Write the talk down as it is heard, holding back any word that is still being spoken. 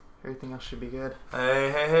Everything else should be good.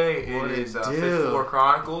 Hey. What it is it Fifth do? Floor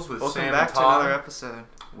Chronicles with Welcome Sam back and to Todd. another episode.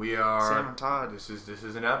 We are... Sam and Todd. This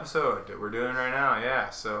is an episode that we're doing right now,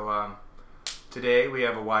 yeah. So, today we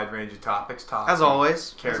have a wide range of topics. Todd, As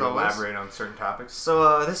always. care to elaborate on certain topics?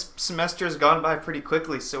 So, this semester has gone by pretty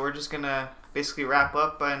quickly, so we're just going to basically wrap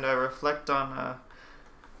up and reflect on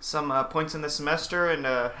some points in the semester and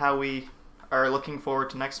how we are looking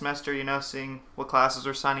forward to next semester, seeing what classes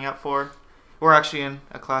we're signing up for. We're actually in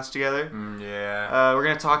a class together. Yeah. We're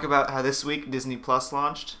going to talk about how this week Disney Plus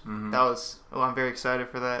launched. Mhm. I'm very excited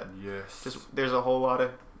for that. Yes. There's a whole lot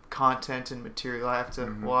of content and material I have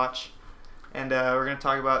to watch. And we're going to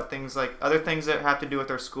talk about things like other things that have to do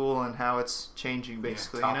with our school and how it's changing,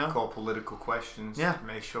 basically, topical political questions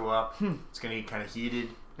may show up. It's going to get kind of heated.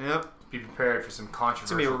 Yep. Be prepared for some controversial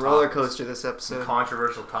It's going to be a roller topics. coaster this episode. Some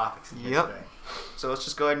controversial topics in here Yep. today. So let's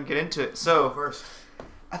just go ahead and get into it. So, So, first.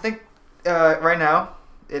 I think right now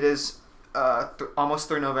it is almost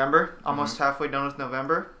through November, almost halfway done with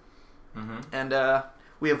November. Mm-hmm. And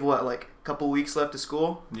we have, a couple weeks left of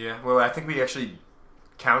school? Yeah. Well, I think we actually,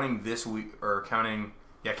 counting this weekend,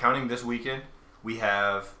 we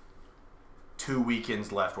have 2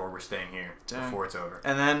 weekends left where we're staying here before it's over.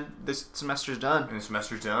 And then this semester's done. And the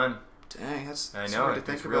semester's done. Dang, that's I know, hard to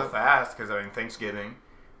it's think real about. fast because, Thanksgiving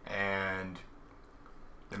and...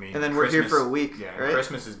 And then we're here for a week, yeah, right?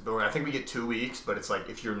 Christmas is... I think we get 2 weeks, but it's like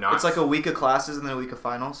if you're not... It's like a week of classes and then a week of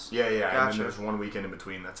finals? Yeah, and then Gotcha. there's 1 weekend in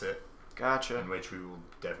between, that's it. Gotcha. In which we will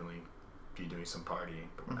definitely be doing some partying,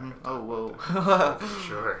 but we're not going to Oh, talk whoa. about that. For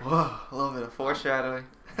sure. Whoa, a little bit of foreshadowing.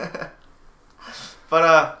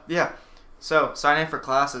 But, yeah. So, signing for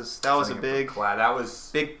classes. That was a big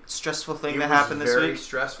stressful thing that happened this week.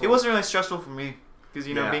 Stressful. It wasn't really stressful for me because,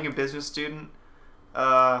 Yeah. being a business student,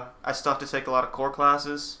 I still have to take a lot of core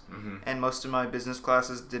classes, and most of my business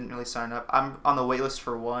classes didn't really sign up. I'm on the wait list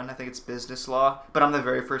for one. I think it's business law, but I'm the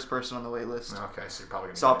very first person on the wait list. Okay, so you're probably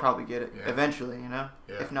going to So I'll probably get it Yeah. eventually, Yeah.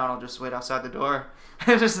 If not, I'll just wait outside the door.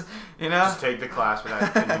 Just take the class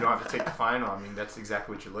without, and you don't have to take the final. I mean, that's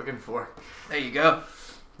exactly what you're looking for. There you go.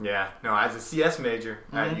 Yeah. No, as a CS major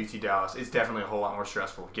at UT Dallas, it's definitely a whole lot more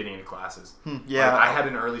stressful getting into classes. Yeah. Like, I had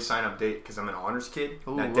an early sign-up date because I'm an honors kid.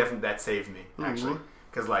 That saved me, actually.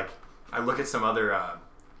 Because, I look at some other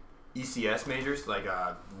ECS majors, like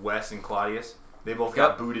Wes and Claudius. They both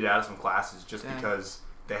got booted out of some classes just because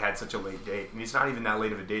they had such a late date. And it's not even that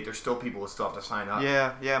late of a date. There's still people that still have to sign up.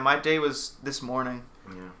 Yeah. My day was this morning.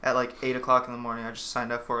 Yeah. At 8 o'clock in the morning. I just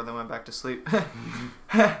signed up for it and then went back to sleep.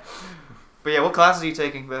 But yeah, what classes are you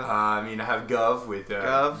taking, Bill? I have Gov with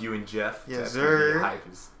Gov. you and Jeff. Yes, That's sir. gonna be hype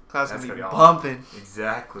as- Class that's gonna be gonna be bumping.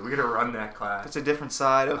 Exactly. We're going to run that class. It's a different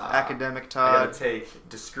side of academic I Todd. got to take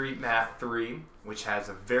Discrete Math 3, which has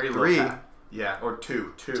a very low 3? Yeah, or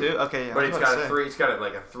 2. 2? Okay, yeah. But I was it's about got to a say. 3. It's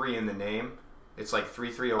got a 3 in the name. It's like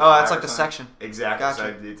 3-305. Oh, that's like or the something. section. Exactly.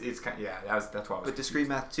 Gotcha. So it's kind of, that's why I was With Discrete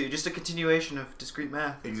Math 2. Just a continuation of Discrete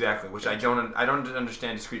Math. Exactly, which I don't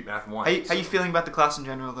understand Discrete Math 1. How you feeling about the class in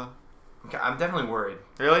general, though? Okay, I'm definitely worried.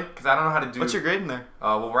 Really? Because I don't know how to do... What's your grade in there?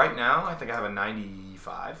 Well, right now, I think I have a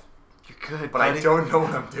 95. You're good, But buddy. I don't know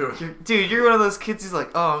what I'm doing. Dude, you're one of those kids who's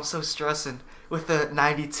like, oh, I'm so stressing with the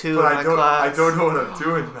 92 But in my class. I don't know what I'm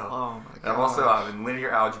doing, though. Oh, my God. I'm in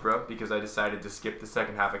linear algebra because I decided to skip the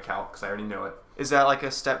second half of calc because I already know it. Is that like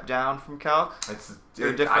a step down from calc? It's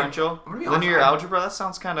Or differential? I'm gonna be honest, Linear algebra? That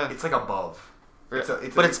sounds kind of... It's like above.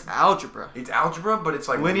 It's algebra. It's algebra, but it's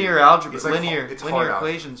like Linear weird. algebra. It's like linear it's hard algebra.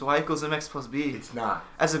 equations. Y equals mx plus b. It's not.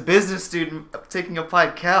 As a business student taking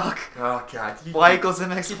applied calc, Oh God. y equals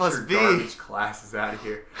mx Get plus your b. garbage classes out of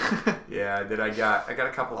here. Yeah. Then I got a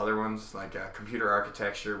couple other ones like computer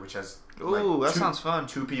architecture, which has. Ooh, that sounds fun.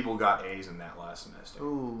 2 people got A's in that last semester.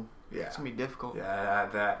 Ooh, Yeah. it's gonna be difficult. Yeah,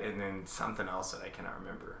 that and then something else that I cannot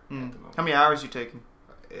remember at the moment. How many hours you taking?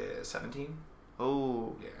 17.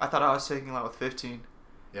 Oh, Yeah. I thought I was taking a lot with 15.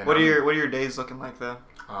 Yeah, What are your days looking like though?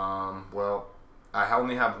 Well, I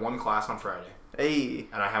only have 1 class on Friday. Hey.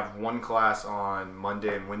 And I have 1 class on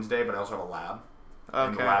Monday and Wednesday, but I also have a lab. Okay.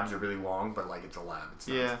 And the labs are really long, but it's a lab. It's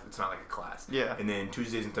not, It's not like a class. Yeah. And then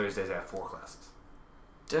Tuesdays and Thursdays I have 4 classes.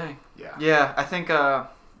 Dang. Yeah. Yeah, I think I'm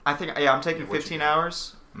taking what you 15 do.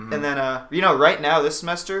 hours, Mhm. and then right now this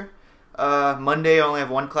semester, Monday I only have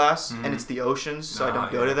 1 class, and it's the oceans, so I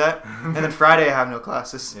don't go to that. And then Friday I have no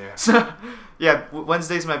classes. Yeah. So yeah,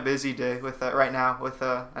 Wednesday's my busy day with right now with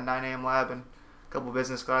a 9 a.m. lab and a couple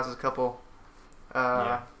business classes, a couple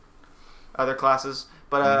other classes.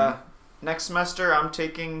 But next semester I'm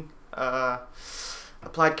taking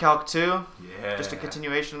applied calc 2. Yeah. Just a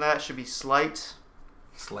continuation of that. Should be slight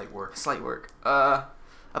Slight work. work.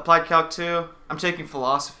 Applied calc 2. I'm taking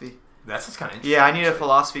philosophy. That's just kind of interesting. Yeah, I need a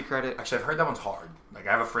philosophy credit. Actually, I've heard that one's hard. Like,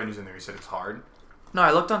 I have a friend who's in there. He said it's hard. No,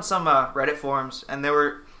 I looked on some Reddit forums, and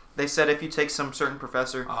they said if you take some certain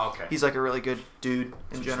professor, he's like a really good dude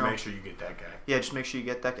in general. Just make sure you get that guy. Yeah, just make sure you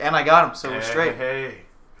get that guy. And I got him, so we're straight. Hey.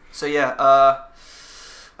 So yeah,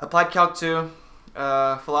 Applied Calc 2,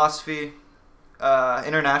 philosophy,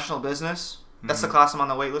 international business. That's the class I'm on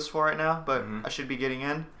the wait list for right now, but I should be getting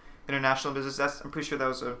in. International business, I'm pretty sure that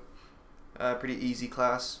was a pretty easy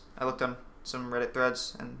class. I looked on some Reddit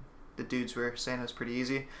threads, and the dudes were saying it was pretty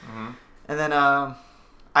easy. And then I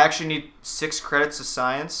actually need 6 credits of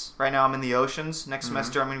science. Right now I'm in the oceans. Next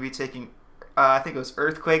semester I'm going to be taking, I think it was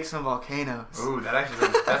earthquakes and volcanoes. Ooh,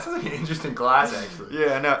 that's like an interesting class, actually.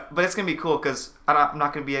 Yeah, no, but it's going to be cool because I'm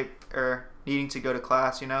not going to be needing to go to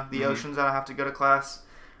class, you know? The oceans, I don't have to go to class.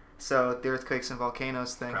 So the earthquakes and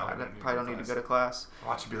volcanoes thing, I probably don't need to go to class.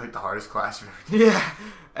 Watch it be like the hardest class you've ever taken. Yeah.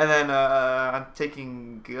 And then I'm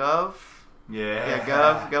taking Gov.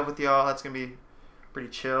 Yeah, Gov with y'all. That's going to be pretty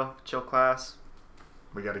chill class.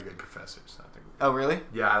 We got a good professor, so I think. Oh, really?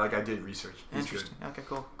 Yeah, I did research. He's interesting. Good. Okay,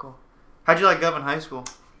 cool. How'd you like Gov in high school?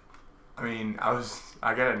 I mean,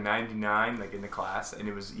 I got a 99 like in the class, and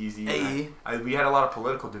it was easy. Hey. We had a lot of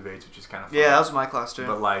political debates, which is kind of fun. Yeah, that was my class too.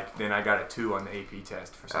 But like, then I got a 2 on the AP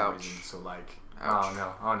test for some reason. So like, oh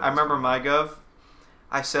no. I remember my Gov.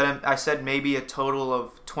 I said maybe a total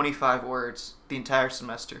of 25 words the entire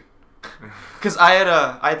semester. Because I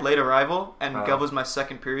had late arrival, and Gov was my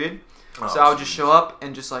second period. So I would just show up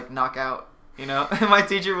and just like knock out, you know. And my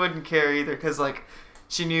teacher wouldn't care either, because like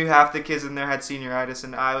she knew half the kids in there had senioritis,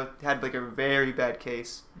 and I had like a very bad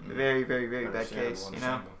case, very bad case, you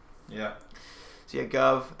know. Yeah. So yeah,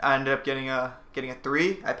 Gov. I ended up getting a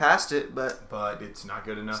 3. I passed it, but it's not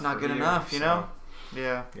good enough. It's not good enough, you know.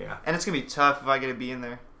 Yeah. And it's gonna be tough if I get a B in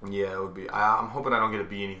there. Yeah, it would be. I'm hoping I don't get a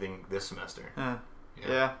B anything this semester.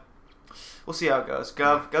 Yeah. We'll see how it goes.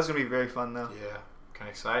 Gov's gonna be very fun though. Yeah. Kind of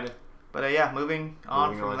excited. But yeah, moving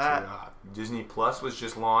on from that. Disney Plus was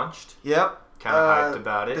just launched. Yep. Kind of hyped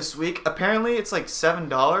about it. This week. Apparently it's like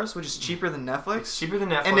 $7, which is cheaper than Netflix. It's cheaper than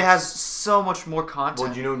Netflix. And it has so much more content.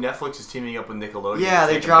 Well, you know Netflix is teaming up with Nickelodeon. Yeah,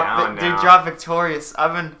 they dropped Victorious.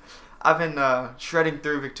 I've been shredding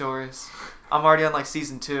through Victorious. I'm already on like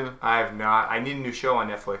season 2. I have not. I need a new show on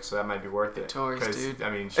Netflix, so that might be worth it. Victorious, dude. I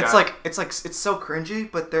mean, it's so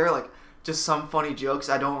cringy, but they're like just some funny jokes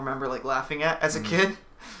I don't remember like laughing at as a kid.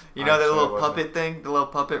 You know, that little puppet thing, the little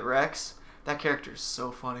puppet Rex. That character is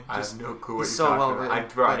so funny. I have no clue what you're talking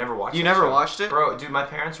about. I never watched it. You never watched it? Bro, dude, my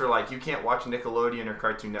parents were like, you can't watch Nickelodeon or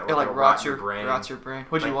Cartoon Network. It like rots your brain.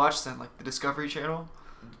 What'd you watch then? Like the Discovery Channel?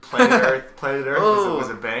 Planet Earth was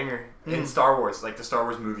a banger. And Star Wars, like the Star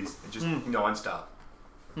Wars movies. Just non-stop.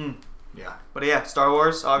 Yeah. But yeah, Star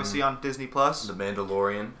Wars, obviously on Disney Plus. The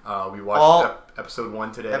Mandalorian. We watched episode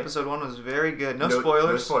 1 today. Episode 1 was very good. No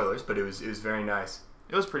spoilers. No spoilers, but it was very nice.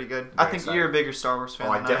 It was pretty good. I think you're a bigger Star Wars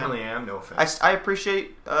fan than I definitely am. No offense. I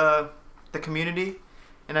appreciate the community,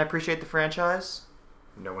 and I appreciate the franchise.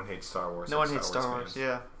 No one hates Star Wars. No one hates Star Wars,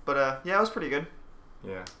 yeah. But yeah, it was pretty good.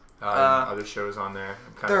 Yeah. Other shows on there.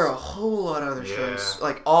 There are a whole lot of other shows.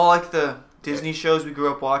 Like all like the Disney shows we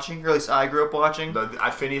grew up watching, or at least I grew up watching.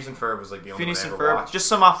 Phineas and Ferb was like the only one I ever watched. Just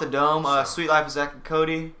some off the dome. Sweet Life of Zack and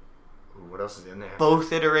Cody. What else is in there?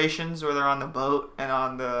 Both iterations where they're on the boat and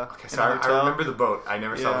on the hotel. I remember the boat. I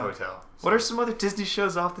never saw the hotel. So. What are some other Disney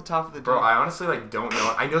shows off the top of the dome? Bro, I honestly don't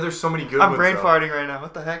know. I know there's so many good ones. I'm brain farting right now.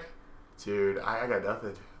 What the heck? Dude, I got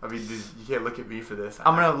nothing. I mean, dude, you can't look at me for this.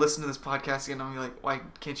 I'm going to listen to this podcast again and I'm going to be like, why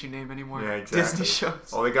can't you name any more Disney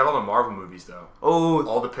shows? Oh, they got all the Marvel movies, though. Oh.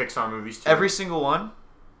 All the Pixar movies, too. Every single one?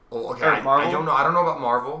 Oh, okay. I don't know. I don't know about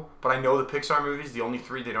Marvel, but I know the Pixar movies. The only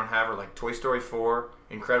 3 they don't have are like Toy Story 4,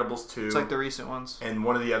 Incredibles 2. It's like the recent ones. And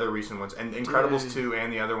one of the other recent ones. And Incredibles 2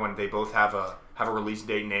 and the other one, they both have a release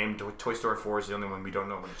date named. Toy Story 4 is the only one we don't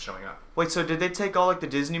know when it's showing up. Wait, so did they take all like the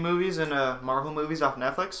Disney movies and Marvel movies off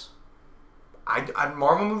Netflix?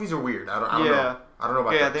 Marvel movies are weird. I don't know. I don't know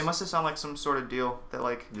about that. Yeah, they must have sounded like some sort of deal that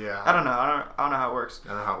like. Yeah. I don't know. I don't know how it works. I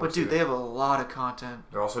don't know how it works. But dude, they have a lot of content.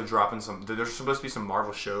 They're also dropping some. There's supposed to be some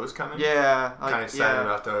Marvel shows coming. Yeah. Kind of excited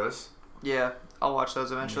about those. Yeah, I'll watch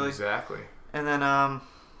those eventually. Exactly. And then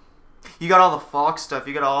you got all the Fox stuff.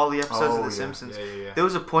 You got all the episodes of The Simpsons. Yeah. There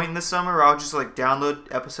was a point in the summer where I would just like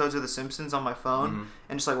download episodes of The Simpsons on my phone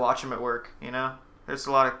and just like watch them at work. You know, there's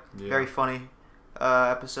a lot of very funny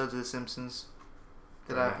episodes of The Simpsons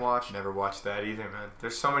that I've watched. Never watched that either, man.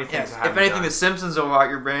 There's so many things. If anything, The Simpsons will rot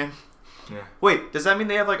your brain. Yeah. Wait, does that mean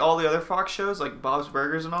they have like all the other Fox shows, like Bob's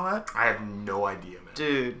Burgers and all that? I have no idea, man.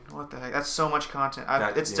 Dude, what the heck? That's so much content.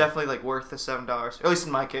 It's definitely like worth the $7. At least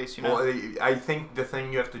in my case, you know. Well, I think the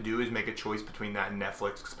thing you have to do is make a choice between that and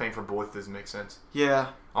Netflix, because paying for both doesn't make sense.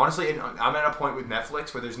 Yeah. Honestly, I'm at a point with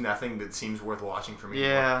Netflix where there's nothing that seems worth watching for me.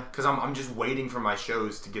 Yeah. Because I'm just waiting for my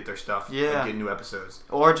shows to get their stuff. Yeah. And get new episodes.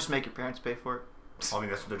 Or just make your parents pay for it. I mean,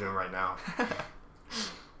 that's what they're doing right now.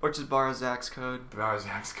 Or just borrow Zach's code. Borrow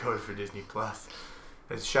Zach's code for Disney Plus.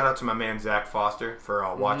 Shout out to my man Zach Foster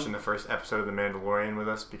for watching the first episode of The Mandalorian with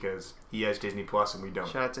us, because he has Disney Plus and we don't.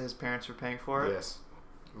 Shout out to his parents for paying for it. Yes.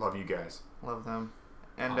 Love you guys. Love them.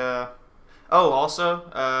 And,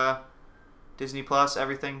 also, Disney Plus,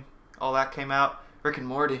 everything, all that came out. Rick and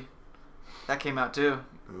Morty. That came out too.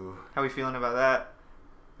 Ooh. How we feeling about that?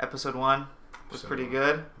 Episode 1 was pretty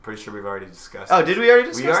good. I'm pretty sure we've already discussed Oh, did we already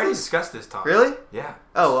discuss this? We already discussed this topic. Really? Yeah.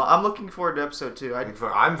 Oh, well, I'm looking forward to episode 2. I've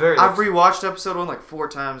rewatched episode 1 like 4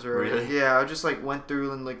 times already. Really? Yeah, I just like went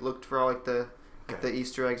through and like looked for all like the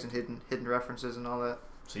Easter eggs and hidden references and all that.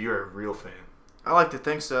 So you're a real fan. I like to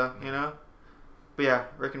think so, you know. But yeah,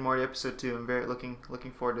 Rick and Morty episode 2. I'm very looking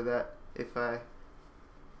forward to that. If I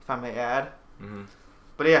may add. Mm-hmm.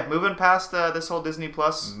 But yeah, moving past this whole Disney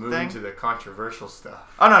Plus thing. Moving to the controversial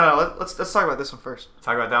stuff. Oh no, let's talk about this one first.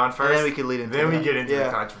 Talk about that one first. And then we can lead into. Then we get into the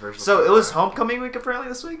controversial. So stuff. it was homecoming week apparently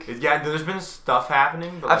this week. Yeah, there's been stuff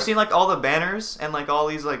happening. But I've seen like all the banners and like all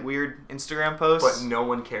these like weird Instagram posts. But no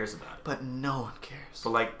one cares about it. But no one cares.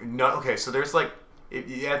 But like no, okay, so there's like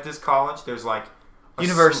at this college there's like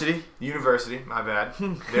university. My bad.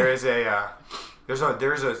 There's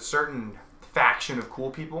a certain faction of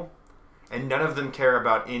cool people. And none of them care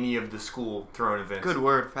about any of the school thrown events. Good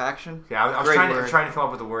word, faction. Yeah, I was trying to come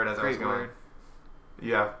up with a word as I was going. Word.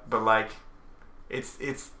 Yeah, but like, it's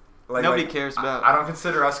like nobody cares about. I don't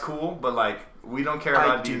consider us cool, but like we don't care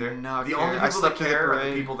about it either. The only people that care are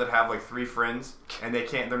the people that have like 3 friends and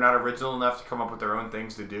they're not original enough to come up with their own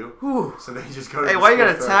things to do. Whew. So they just go. To hey, why you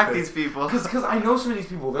gotta attack these people? Because I know some of these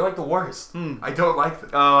people. They're like the worst. I don't like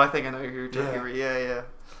them. Oh, I think I know who you're talking about. Yeah.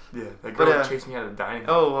 Yeah, that girl that chased me out of the dining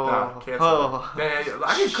hall. I can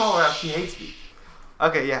call her out. She hates me.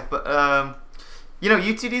 Okay, yeah, but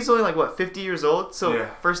UTD's only like what 50 years old. So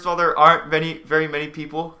first of all, there aren't very many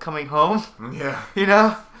people coming home. Yeah. You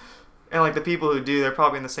know, and like the people who do, they're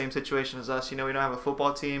probably in the same situation as us. You know, we don't have a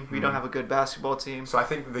football team. We don't have a good basketball team. So I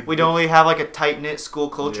think we don't really have like a tight knit school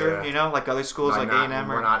culture. Yeah. You know, like other schools like A&M.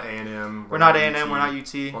 We're not A&M. We're not A&M. We're not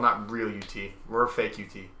UT. Well, not real UT. We're fake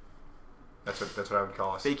UT. That's what I would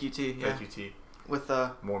call us. Fake UT, yeah. Fake UT. With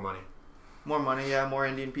more money. More money, yeah. More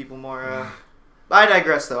Indian people, more. I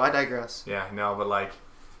digress, though. Yeah, no, but like,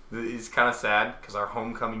 it's kind of sad because our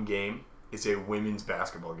homecoming game is a women's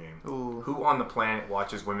basketball game. Ooh. Who on the planet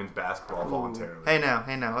watches women's basketball voluntarily? Hey now,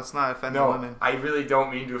 let's not offend the women. I really don't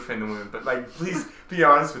mean to offend the women, but like, please be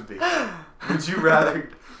honest with me. Would you rather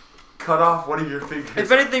cut off one of your fingers?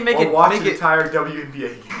 If anything, watch an entire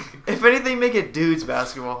WNBA game. If anything, make it dudes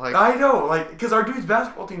basketball. Like I know, like, because our dudes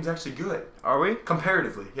basketball team's actually good. Are we?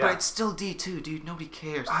 Comparatively, yeah. But it's still D2, dude. Nobody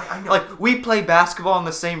cares. I know. Like, we play basketball in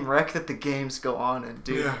the same rec that the games go on in,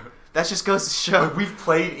 dude. Yeah. That just goes to show. Like, we've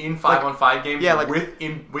played in 5-on-5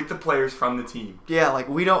 games with the players from the team. Yeah, like,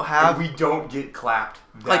 we don't have... And we don't get clapped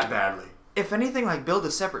that badly. If anything, like, build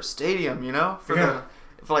a separate stadium, you know?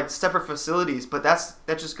 For like separate facilities, but that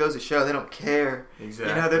just goes to show they don't care.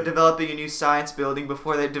 Exactly. You know, they're developing a new science building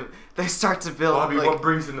before they start to build. Well, I mean, what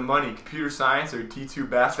brings in the money? Computer science or T2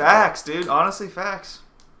 basketball? Facts, dude. Honestly, facts.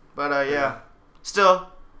 But yeah. Still,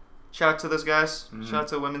 shout out to those guys. Mm-hmm. Shout out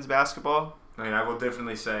to women's basketball. I mean, I will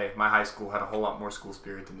definitely say my high school had a whole lot more school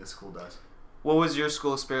spirit than this school does. What was your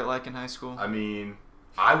school spirit like in high school? I mean,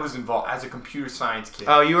 I was involved as a computer science kid.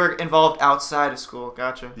 Oh, you were involved outside of school.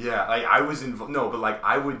 Gotcha. Yeah, like I was involved. No, but like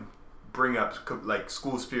I would bring up like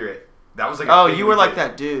school spirit. That was like. You were like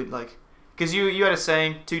that dude, like, because you had a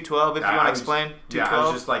saying 212. If you want to explain 212. Yeah, I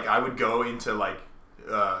was just like I would go into like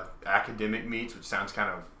academic meets, which sounds kind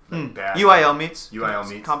of like bad. UIL meets. UIL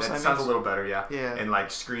meets. That sounds a little better, yeah. Yeah. And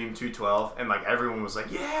like scream 212, and like everyone was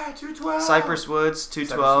like, yeah, 212. Cypress Woods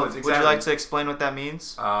 212. Exactly. Would you like to explain what that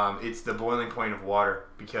means? It's the boiling point of water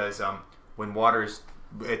because when water is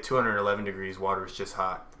at 211 degrees, water is just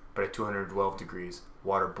hot, but at 212 degrees,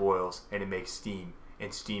 water boils and it makes steam,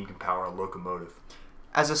 and steam can power a locomotive.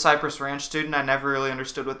 As a Cypress Ranch student, I never really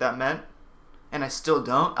understood what that meant. And I still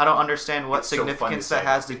don't. I don't understand what significance that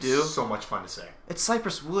has to do. It's so much fun to say. It's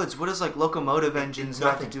Cypress Woods. What does like locomotive engines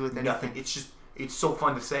have to do with anything? Nothing. It's so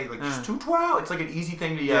fun to say. Like just 212. It's like an easy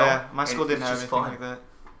thing to yell. Yeah, my school didn't have anything like that.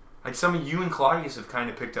 Like some of you and Claudius have kind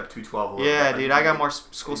of picked up 212 a little bit. Yeah, dude. I got more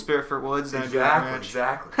school spirit for Woods than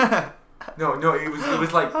Exactly. No, it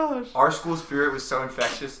was like Oh, our school spirit was so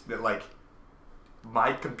infectious that like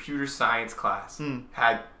my computer science class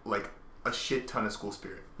had like a shit ton of school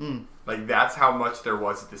spirit. Like that's how much there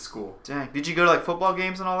was at this school. Dang. Did you go to like football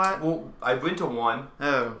games and all that? Well, I went to one.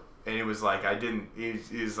 Oh. And it was like I didn't.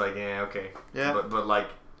 It was like okay. Yeah. But like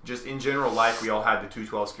just in general life, we all had the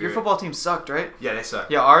 212 spirit. Your football team sucked, right? Yeah, they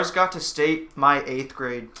sucked. Yeah, ours got to state my 8th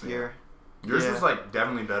grade year. Yours was like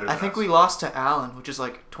definitely better. I think we lost to Allen, which is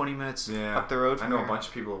like 20 minutes up the road from I know here. a bunch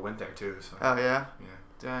of people went there too. So. Oh yeah. Yeah.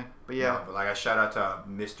 Dang. But yeah. No, but like I shout out to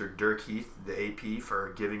Mr. Dirk Heath, the AP,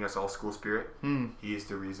 for giving us all school spirit. He is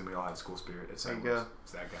the reason we all had school spirit at St. Louis.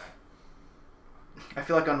 It's that guy. I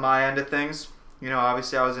feel like on my end of things, you know,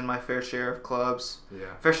 obviously I was in my fair share of clubs.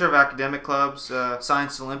 Yeah. Fair share of academic clubs,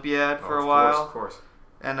 Science Olympiad for a while. Of course.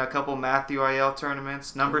 And a couple Math UIL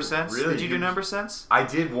tournaments. Number Sense. Really? Did you do Number Sense? I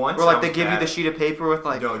did once. Where like they give you the sheet of paper with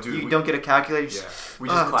like you don't get a calculator. Yeah. We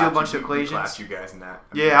just do a bunch of equations. We classed you guys in that.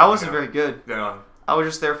 I wasn't very good. No. I was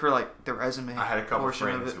just there for like the resume. I had a couple portion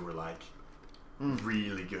friends of it. who were like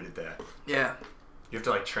really good at that. Yeah. You have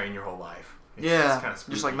to like train your whole life. It's kind of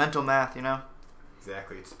spooky. Just like mental math, you know.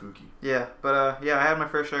 Exactly, it's spooky. Yeah, but I had my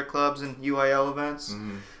fair share of clubs and UIL events.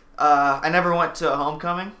 I never went to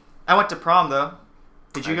homecoming. I went to prom though.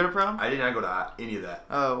 Did you go to prom? I did not go to any of that.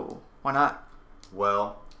 Oh, why not?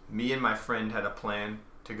 Well, me and my friend had a plan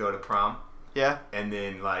to go to prom. Yeah. And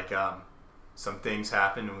then like some things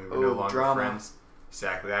happened and we were no longer friends.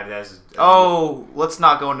 Exactly. Let's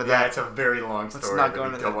not go into that. Yeah, it's a very long story. Let's not go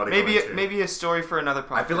into that. Maybe a story for another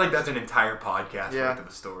podcast. I feel like that's an entire podcast worth of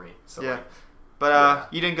a story. So yeah.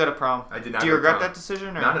 But you didn't go to prom. I did not. Do you regret that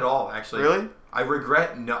decision? Or? Not at all, actually. Really? I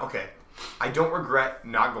regret Okay. I don't regret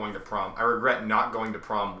not going to prom. I regret not going to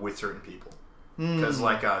prom with certain people. Because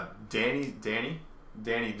like Danny,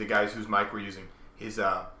 the guys whose mic we're using, his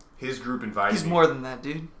group invited me. He's more than that,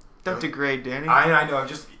 dude. Don't degrade Danny. I know. I'm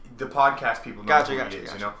just the podcast people know who he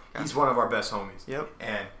is. You know, he's one of our best homies. Yep.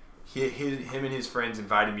 And him and his friends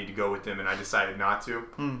invited me to go with them, and I decided not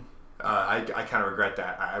to. I kind of regret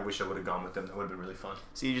that. I wish I would have gone with them. That would have been really fun.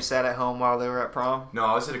 So you just sat at home while they were at prom? No,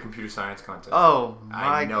 I was at a computer science contest. Oh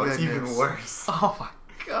my I know, goodness. it's even worse. Oh my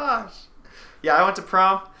gosh. Yeah, I went to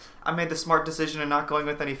prom. I made the smart decision of not going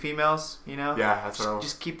with any females, you know? Yeah, that's what I was.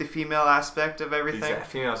 Just keep the female aspect of everything.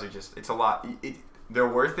 Exactly. Females are just, it's a lot. They're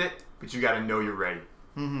worth it, but you got to know you're ready.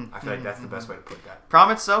 I feel like that's the best way to put that.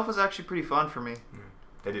 Prom itself was actually pretty fun for me.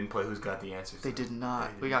 They didn't play Who's Got the Answers. They did not.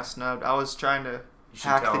 We got snubbed. I was trying to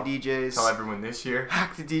hack the DJs. Tell everyone this year.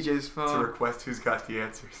 Hack the DJ's phone. To request Who's Got the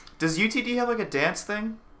Answers. Does UTD have like a dance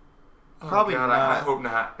thing? Oh, Probably God, not. I hope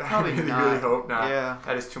not. Probably I really, not. really hope not. Yeah.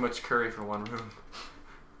 That is too much curry for one room.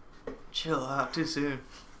 Chill out. Too soon.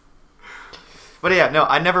 But yeah, no,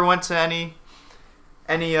 I never went to any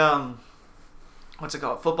what's it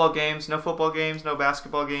called? Football games. No football games. No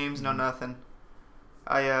basketball games. No nothing.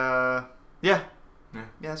 Yeah,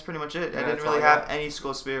 that's pretty much it. Yeah, I didn't really have any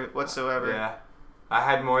school spirit whatsoever. Yeah. I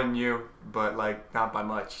had more than you, but like not by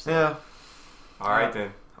much. So. Yeah. All right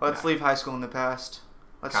then. Let's leave high school in the past.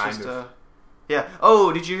 Let's Kind just of. yeah.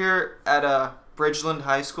 Oh, did you hear at Bridgeland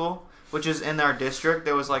High School, which is in our district,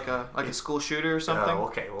 there was like a school shooter or something? Oh,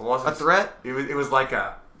 okay. Well, wasn't a threat? It was like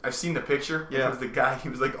I've seen the picture. Yeah. It was the guy. He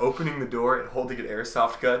was like opening the door and holding an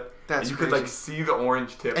airsoft gun. That's and you crazy. could like see the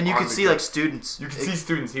orange tip. And you could see gun. like students. You could see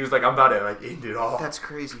students. He was like, I'm about to like end it all. That's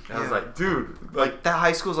crazy. And I was like, dude, like that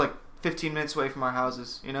high school's like 15 minutes away from our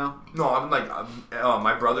houses. You know? No, I'm like,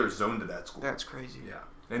 my brother is zoned to that school. That's crazy. Yeah.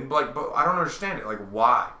 And like, but I don't understand it. Like,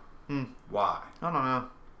 why? Why? I don't know.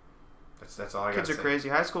 That's all I got. Kids are crazy.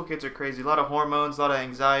 High school kids are crazy. A lot of hormones, a lot of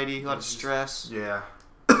anxiety, a lot of stress. Yeah.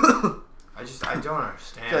 I don't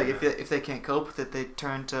understand. I feel like if they can't cope with it, they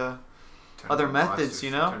turn to other methods,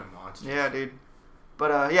 you know? Yeah, dude.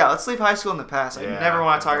 But yeah, let's leave high school in the past. I never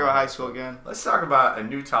want to talk about high school again. Let's talk about a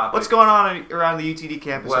new topic. What's going on around the UTD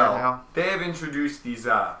campus right now? They have introduced these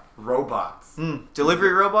robots.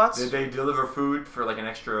 Delivery robots? They deliver food for like an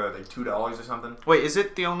extra like $2 or something. Wait, is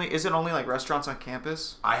it only like restaurants on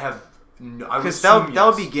campus? I have because that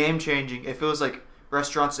would be game changing if it was like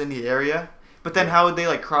restaurants in the area. But then how would they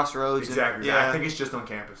like cross roads? Exactly. I think it's just on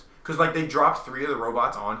campus. Because like they dropped 3 of the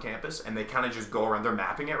robots on campus and they kind of just go around. They're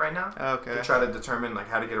mapping it right now. Okay. To try to determine like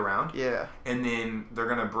how to get around. Yeah. And then they're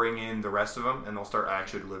gonna bring in the rest of them and they'll start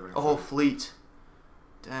actually delivering. A whole fleet.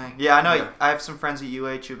 Dang. Yeah, I know. Yeah. I have some friends at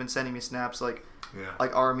UH who've been sending me snaps like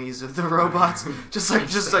armies of the robots, just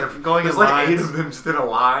like going in lines. There's like 8 of them just in a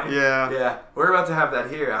line. Yeah. Yeah. We're about to have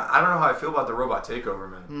that here. I don't know how I feel about the robot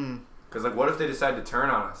takeover, man. Because like, what if they decide to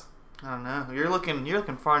turn on us? I don't know. You're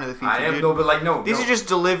looking far into the future. I am, dude. no, but like no. These are just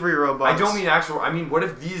delivery robots. I don't mean actual. I mean, what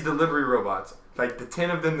if these delivery robots like the 10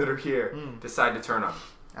 of them that are here decide to turn on me?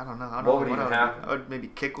 I don't know. I don't What know would even I happen? I would maybe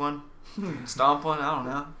kick one, stomp one. I don't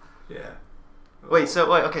know. Yeah. Wait,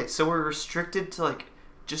 okay, so we're restricted to like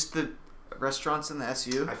just the restaurants in the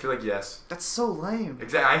SU? I feel like yes. That's so lame.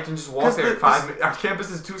 Exactly. I can just walk there in 5 minutes. Our campus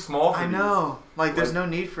is too small for I these. know. Like, there's no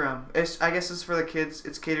need for them. I guess it's for the kids.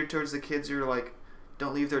 It's catered towards the kids who are like,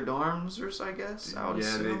 don't leave their dorms, or so I guess. I would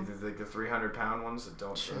assume. Like the 300-pound ones that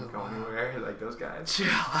don't go anywhere, like those guys. Chill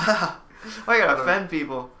out. Why you gotta offend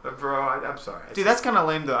people? Bro, I'm sorry. Dude, that's kind of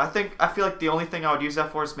lame though. I feel like the only thing I would use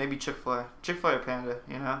that for is maybe Chick-fil-A. Chick-fil-A or Panda,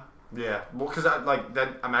 you know? Yeah, well, because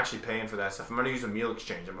I'm actually paying for that stuff. I'm gonna use a meal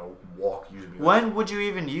exchange. I'm gonna use a meal. When would you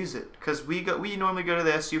even use it? Because we normally go to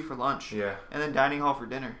the SU for lunch. Yeah. And then dining hall for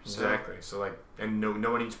dinner. So. Exactly. So like, and no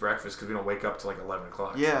one eats breakfast because we don't wake up till like 11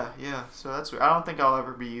 o'clock. Yeah, yeah. So that's I don't think I'll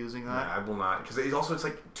ever be using that. Yeah, I will not because it's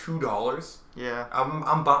like $2. Yeah.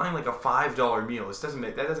 I'm buying like a $5 meal.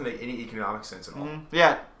 That doesn't make any economic sense at all. Mm-hmm.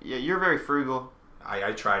 Yeah. You're very frugal.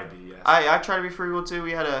 I try to be, yes. I try to be frugal too.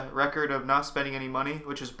 We had a record of not spending any money,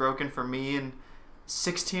 which is broken for me in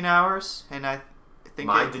 16 hours, and I think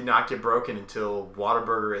mine did not get broken until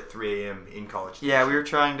Whataburger at 3 a.m. in College Station. Yeah, we were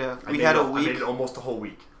trying to. I made it almost a whole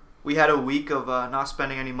week. We had a week of not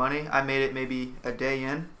spending any money. I made it maybe a day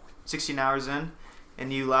in, 16 hours in,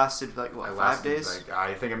 and you lasted like what, 5 days?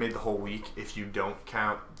 I think I made the whole week if you don't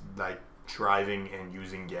count like driving and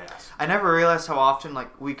using gas. I never realized how often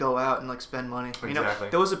like we go out and like spend money. Exactly. You know,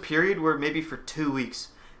 there was a period where maybe for 2 weeks,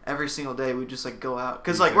 every single day we just like go out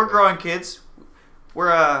because like we're growing kids. We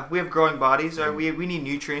have growing bodies. We need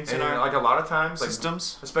nutrients in our like a lot of times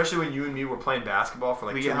systems. Especially when you and me were playing basketball for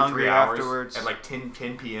like we 2 get or 3 hungry hours afterwards at like 10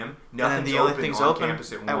 p.m. Nothing's open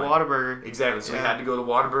campus at 1. Whataburger. Exactly. So we had to go to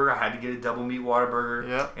Whataburger. I had to get a double meat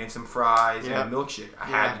Whataburger and some fries and a milkshake. I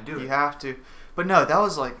had to do it. You have to. But no, that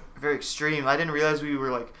was like very extreme. I didn't realize we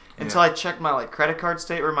were like until I checked my like credit card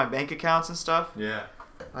statement or my bank accounts and stuff. Yeah.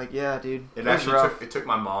 Like dude. It actually took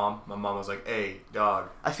my mom. My mom was like, "Hey, dog,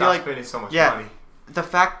 I feel like spending so much money." The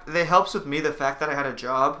fact that it helps with me, the fact that I had a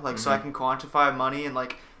job, like so I can quantify money and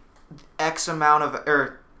like X amount of,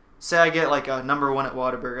 or say I get like a number 1 at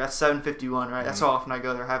Whataburger, that's $7.51, right? That's how often I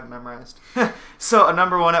go there. I have it memorized. So a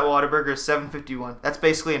number 1 at Whataburger is $7.51. That's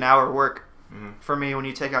basically an hour work for me when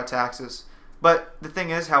you take out taxes. But the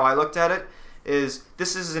thing is, how I looked at it is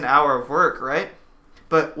this is an hour of work, right?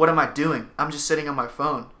 But what am I doing? I'm just sitting on my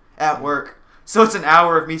phone at work. So it's an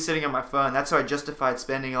hour of me sitting on my phone. That's how I justified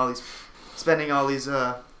spending all this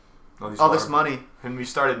money. And we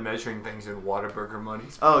started measuring things in Whataburger money.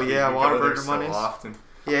 Oh yeah, Whataburger money. So often.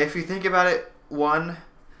 Yeah, if you think about it,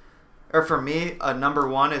 for me, a number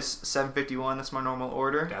 1 is $7.51. That's my normal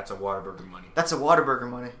order. That's a Whataburger money. That's a Whataburger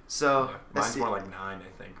money. So mine's more like 9,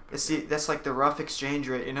 I think. That's like the rough exchange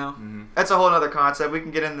rate, you know. Mm-hmm. That's a whole other concept. We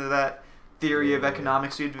can get into that theory of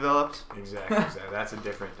economics we developed. Exactly. That's a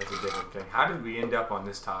different thing. How did we end up on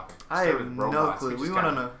this topic? I have no clue. We went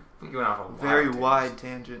on a very wide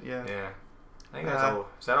tangent. Yeah. Yeah. I think that's all.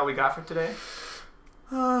 Is that all we got for today?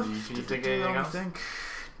 Can you think of anything else?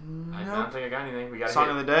 I don't think I got anything. We got song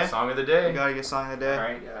of the day. Song of the day. We gotta get song of the day. All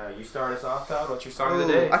right. You start us off, Todd. What's your song of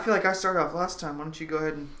the day? I feel like I started off last time. Why don't you go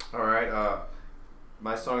ahead and? All right.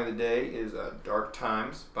 My song of the day is "Dark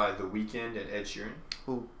Times" by The Weeknd and Ed Sheeran.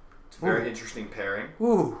 Ooh. It's a very interesting pairing.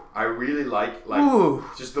 Ooh. I really like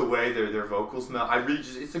just the way their vocals melt.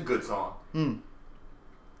 It's a good song.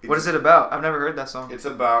 What is it about? I've never heard that song. It's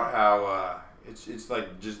about how it's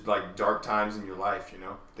like just like dark times in your life, you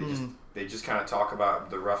know. They just kind of talk about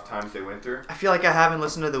the rough times they went through. I feel like I haven't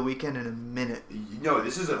listened to The Weeknd in a minute. No,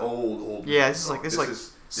 this is an old. Yeah, this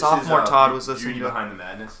is sophomore Todd was listening to. Beauty Behind the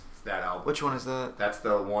Madness. That album. Which one is that? That's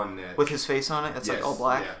the one that with his face on it. That's like all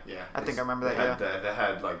black. Yeah. I think I remember that. That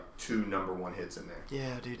had like 2 number 1 hits in there.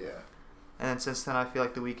 Yeah, dude. Yeah. And then since then, I feel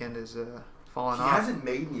like The Weeknd is fallen off. He hasn't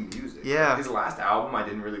made any music. Yeah. His last album I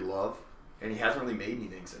didn't really love, and he hasn't really made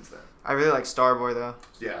anything since then. I really like Starboy though.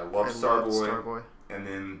 Yeah, I love Starboy. And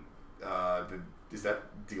then is that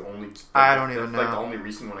the only? I don't even know. Like the only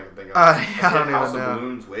recent one I can think of. I don't even House know. of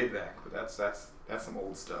Balloons way back, but that's some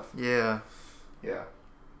old stuff. Yeah. Yeah.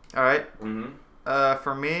 All right. Mm-hmm.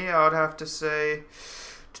 For me, I would have to say.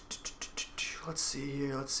 Let's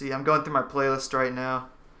see. I'm going through my playlist right now.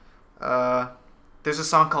 There's a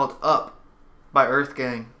song called "Up" by Earth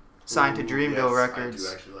Gang, signed to Dreamville Records. I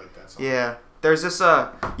do actually like that song. Yeah. There's this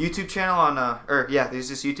YouTube channel on there's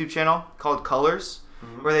this YouTube channel called Colors,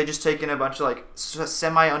 where they just take in a bunch of like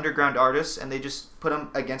semi-underground artists and they just put them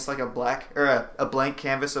against like a blank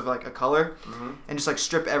canvas of like a color, and just like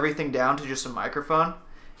strip everything down to just a microphone,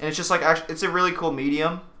 and it's just like it's a really cool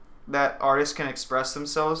medium that artists can express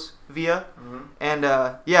themselves via. Mm-hmm. And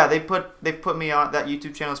they've put me on, that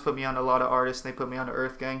YouTube channel has put me on a lot of artists, and they put me on to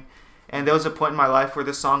Earth Gang. And there was a point in my life where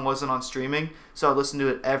this song wasn't on streaming, so I listened to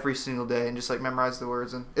it every single day and just like memorize the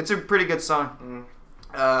words. And it's a pretty good song.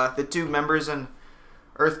 Mm-hmm. The two members in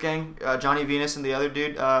Earth Gang, Johnny Venus and the other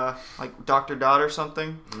dude, like Dr. Dot or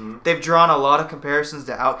something, mm-hmm. they've drawn a lot of comparisons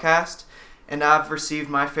to Outkast, and I've received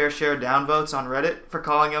my fair share of downvotes on Reddit for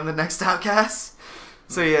calling them the next Outkast.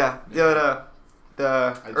 So yeah, the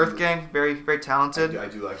Earth Gang, very very talented. I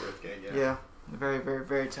do like Earth Gang. Yeah. Very, very,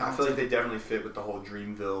 very talented. I feel like they definitely fit with the whole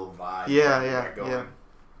Dreamville vibe. Yeah.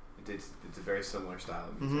 It's a very similar style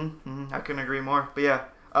of music. Mm-hmm, mm-hmm. I couldn't agree more. But yeah,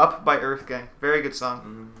 Up by Earth Gang. Very good song.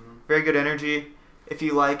 Mm-hmm. Very good energy. If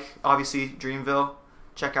you like, obviously, Dreamville,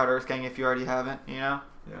 check out Earth Gang if you already haven't, you know?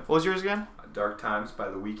 Yeah. What was yours again? Dark Times by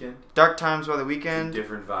The Weeknd. Dark Times by The Weeknd. It's a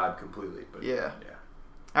different vibe completely. But yeah.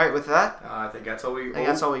 All right, with that, I think that's all we.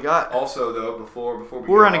 That's all we got. Also, though, before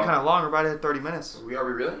we're running kind of long. We're about at 30 minutes. Are we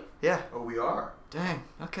really? Yeah. Oh, we are. Dang.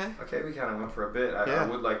 Okay. Okay, we kind of went for a bit. I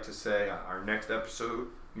would like to say our next episode,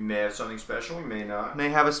 we may have something special. We may not. May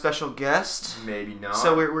have a special guest. Maybe not.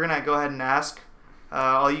 So we're gonna go ahead and ask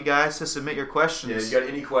all you guys to submit your questions. Yeah, you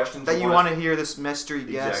got any questions that you want to hear this mystery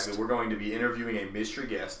guest? Exactly. We're going to be interviewing a mystery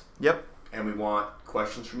guest. Yep. And we want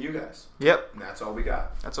questions from you guys. Yep. And that's all we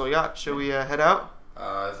got. That's all we got. Should we head out?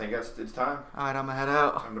 I think it's time. All right, I'm gonna head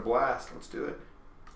out. Time to blast. Let's do it.